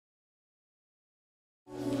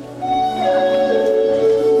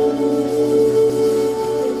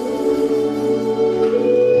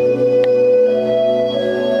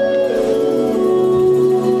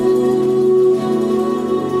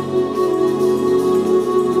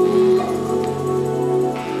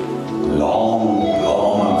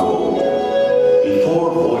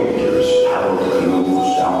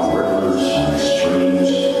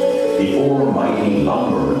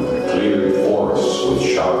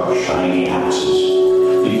sharp, shiny axes,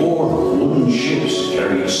 before wooden ships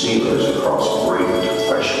carried sailors across great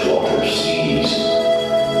freshwater seas.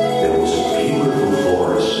 There was a beautiful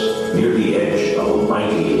forest near the edge of a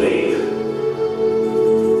mighty lake.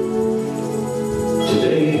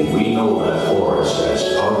 Today we know that forest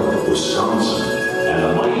as part of Wisconsin, and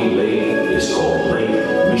the mighty lake is called Lake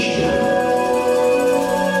Michigan.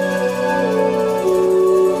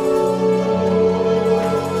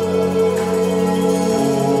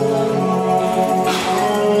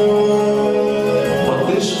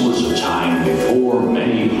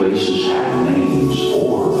 Places had names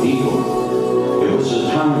or people. It was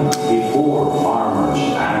a time before farmers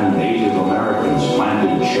and Native Americans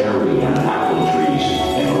planted cherry and apple trees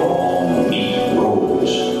in long, neat rows.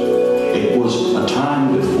 It was a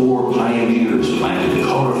time before pioneers planted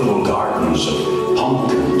colorful gardens of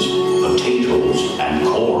pumpkins, potatoes, and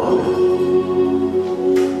corn.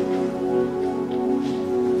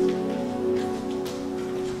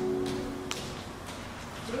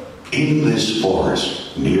 In this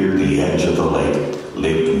forest, near the edge of the lake,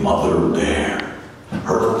 lived Mother Bear.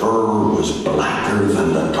 Her fur was blacker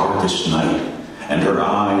than the darkest night, and her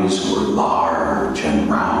eyes were large and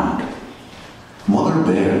round. Mother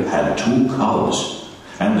Bear had 2 cubs,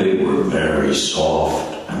 and they were very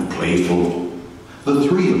soft and playful. The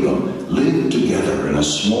 3 of them lived together in a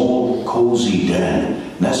small, cozy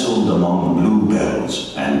den nestled among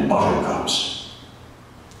bluebells and buttercups.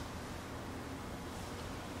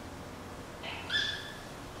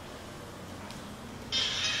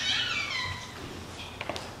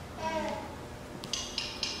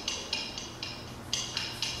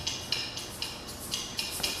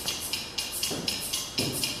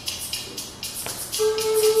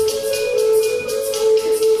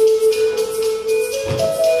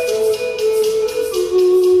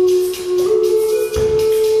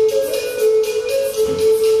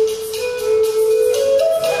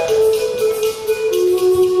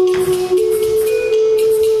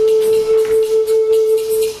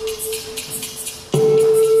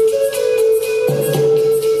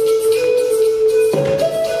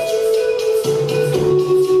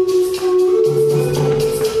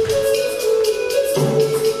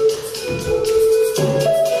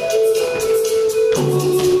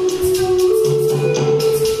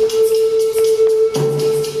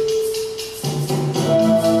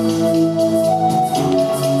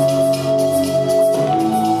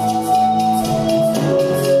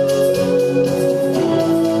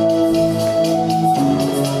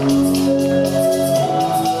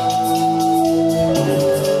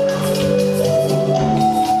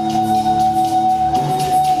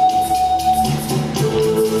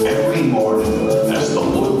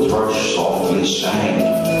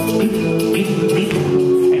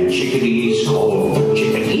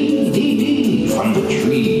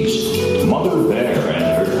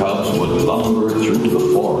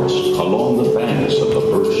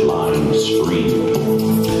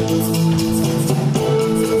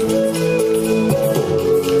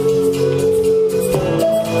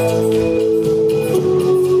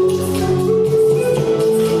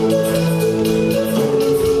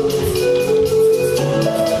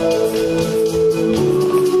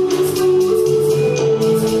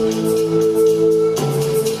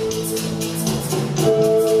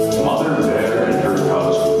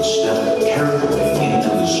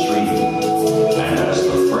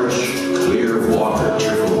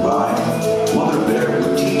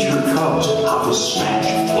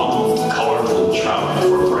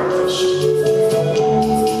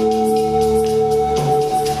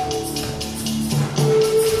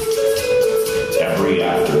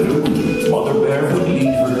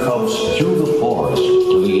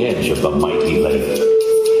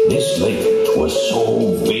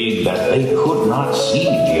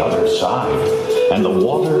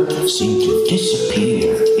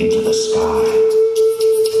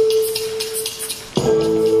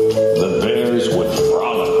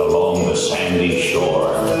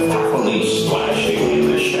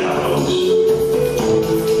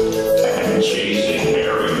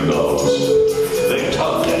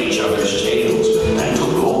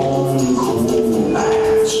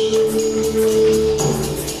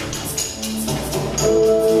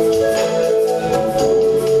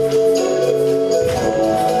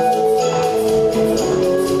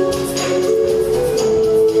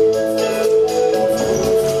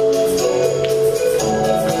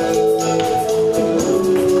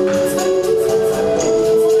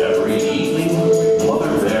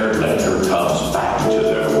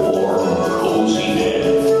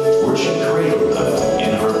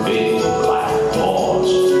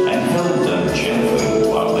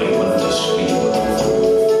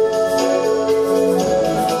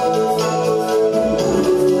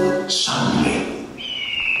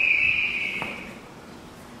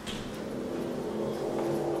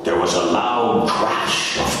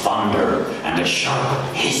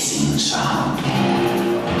 sound.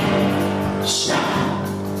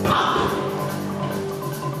 Snap, pop.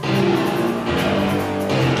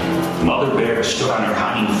 Mother Bear stood on her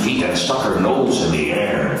hind feet and stuck her nose in the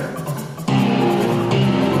air.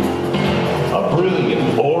 A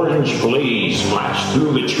brilliant orange blaze flashed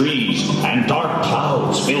through the trees, and dark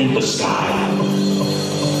clouds filled the sky.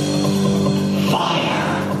 Fire!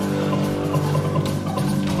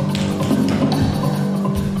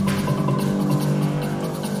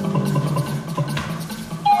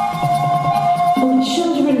 Oh,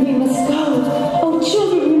 children, we must go. Oh,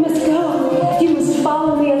 children, we must go. You must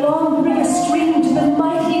follow me along the river stream to the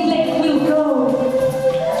mighty lake we'll go.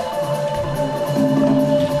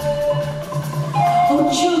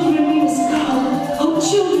 Oh, children, we must go. Oh,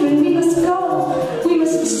 children, we must go. We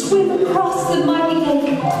must swim across the mighty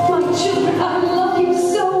lake. My children, I love you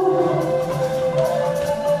so.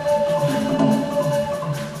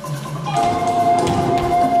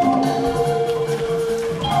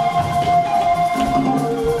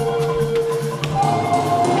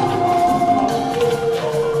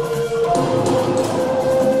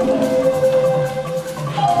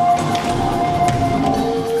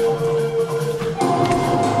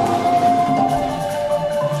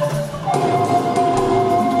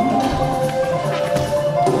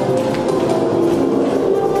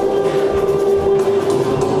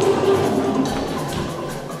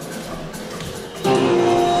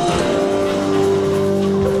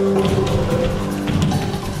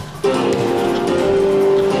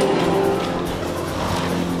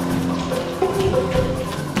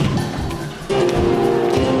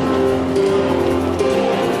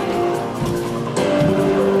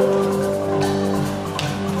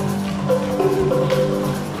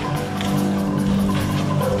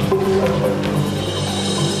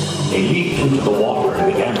 They leaped into the water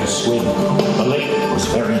and began to swim. The lake was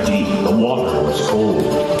very deep, the water was cold.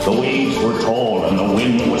 The waves were tall and the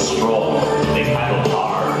wind was strong. They paddled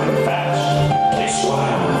hard and fast. They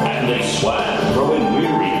swam and they swam, growing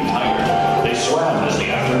weary and tired. They swam as the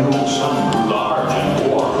afternoon sun grew large and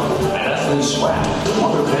warm. And as they swam,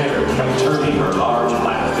 Mother Bear kept turning her large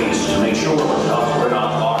black face to make sure the cubs were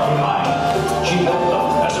not far behind. She helped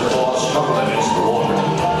them as her paws struggled against the water.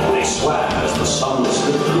 They swam as the sun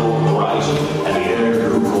slipped through the horizon and the air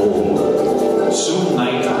grew cold. Soon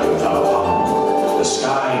night fell upon them. The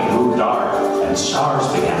sky grew dark and stars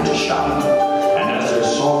began to shine. And as their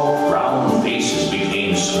soft brown faces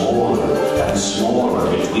became smaller and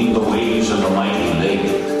smaller between the waves and the mighty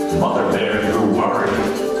lake, Mother Bear grew worried.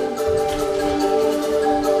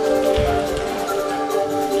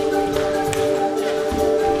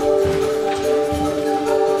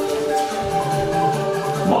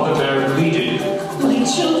 Mother Bear pleaded, My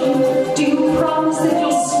children, do you promise that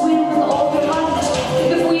you'll swim with all your might?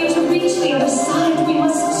 If we are to reach the other side, we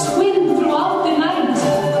must swim throughout the night.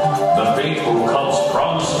 the faithful cubs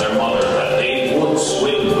promised their mother that they would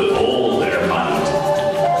swim with all their might.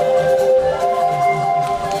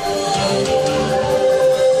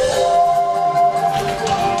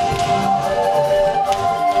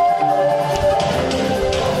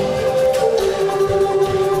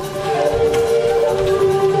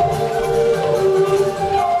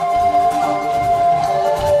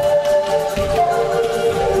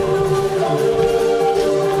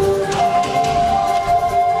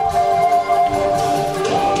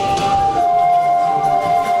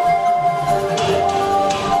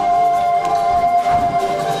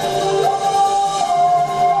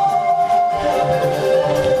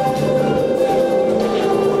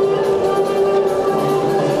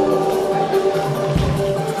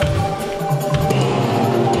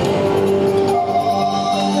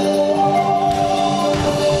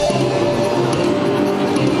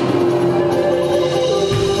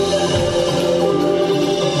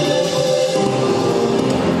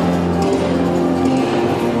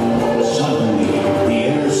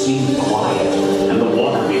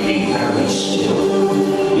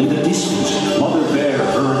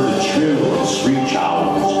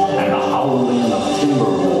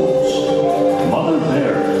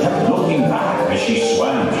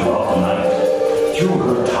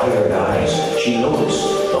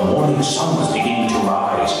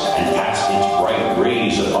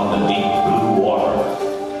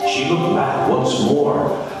 looked back once more,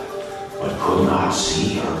 but could not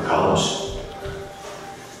see her cubs.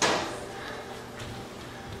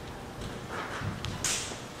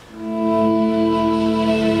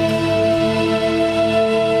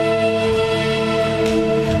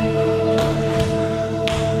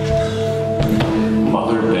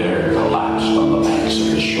 Mother Bear collapsed on the banks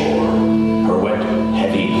of the shore. Her wet,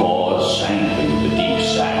 heavy paws sank into the deep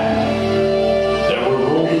sand. There were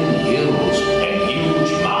rolling hills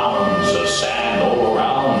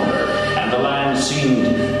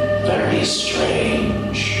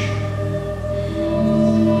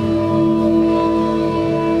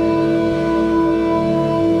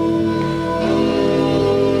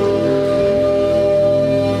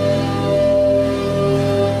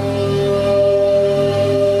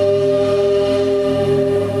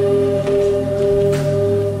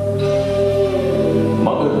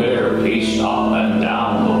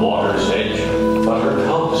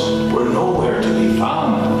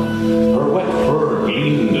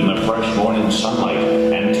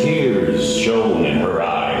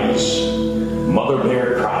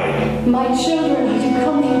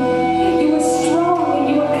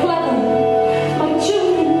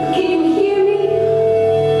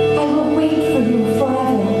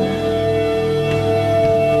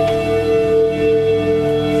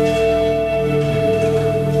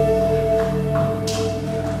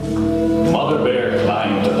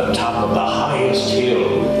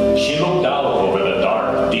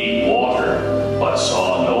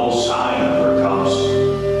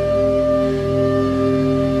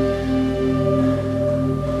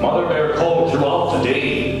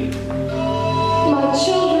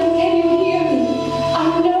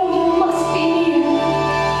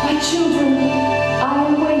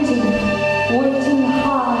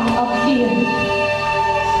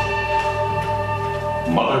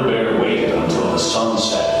Bear waited until the sun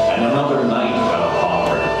set, and another night fell upon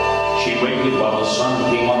her. She waited while the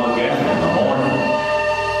sun came up again in the morning.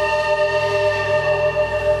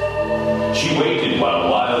 She waited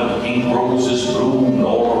while wild pink roses bloomed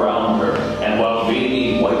all around her, and while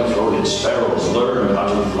baby white-throated sparrows learned how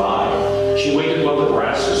to fly. She waited while the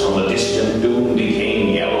grasses on the distant dune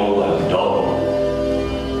became yellow and dull.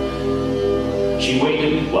 She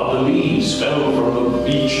waited while the leaves fell from the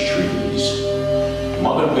beech trees.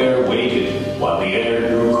 Mother Bear waited while the air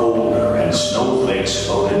grew colder and snowflakes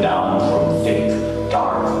floated down from thick,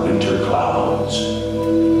 dark winter clouds.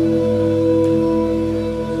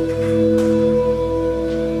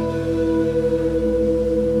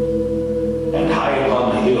 And high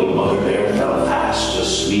upon the hill, Mother Bear fell fast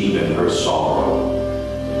asleep in her sorrow.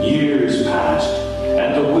 Years passed,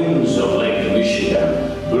 and the winds of Lake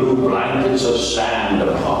Michigan blew blankets of sand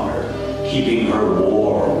upon her, keeping her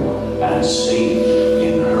warm and safe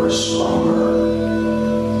in her slumber.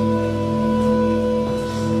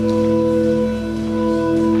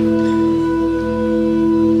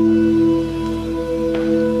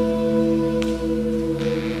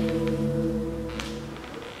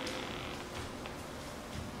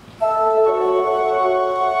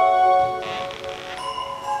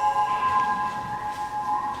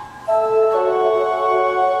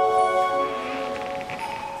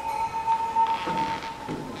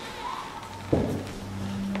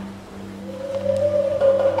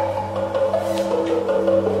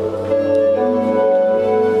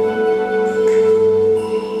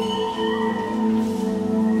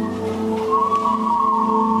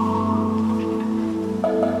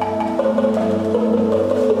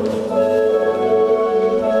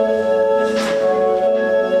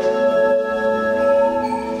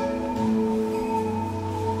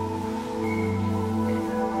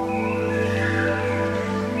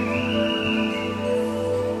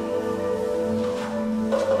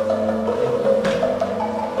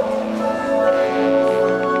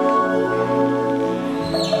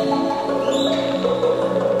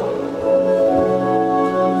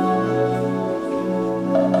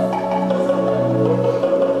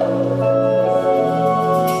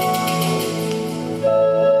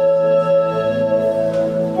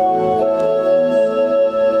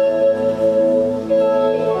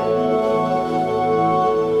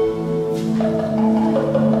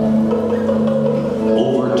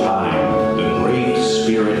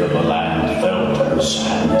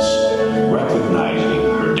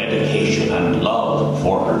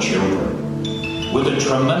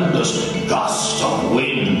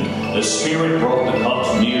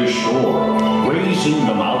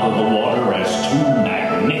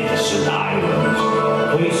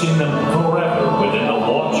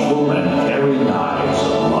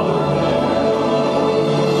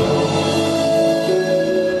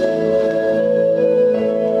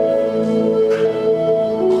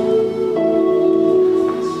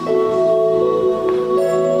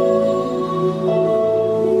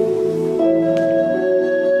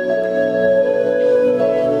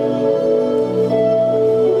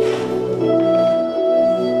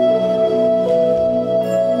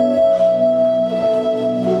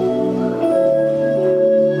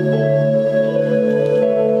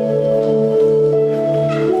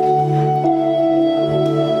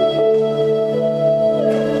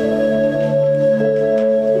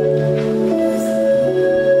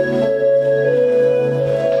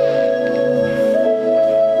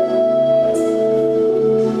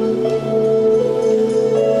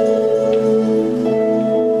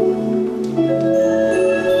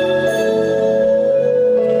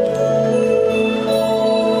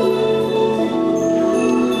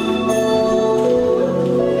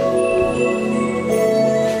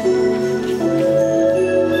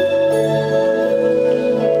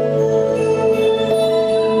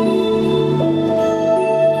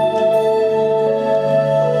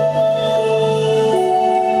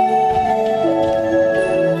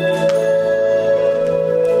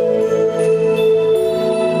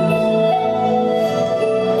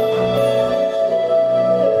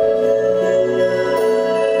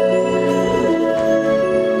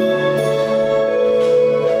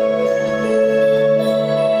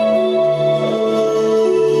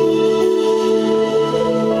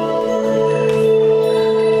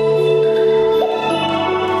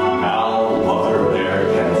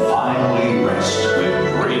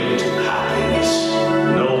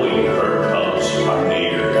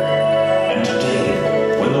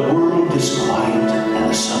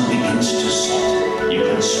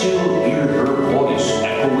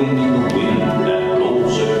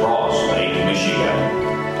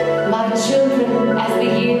 My children, as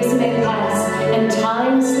the years may pass and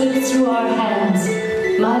time slips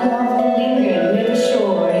My love will linger near the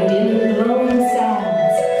shore and in the glowing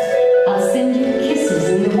sands. I'll send you kisses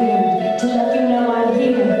in the wind to let you know I'm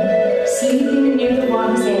here. Sleeping near the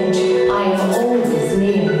water's edge, I am always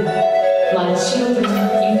near. My children,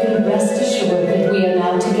 you can rest assured that we are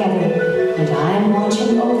now together, and I am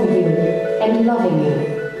watching over you and loving you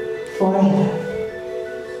forever.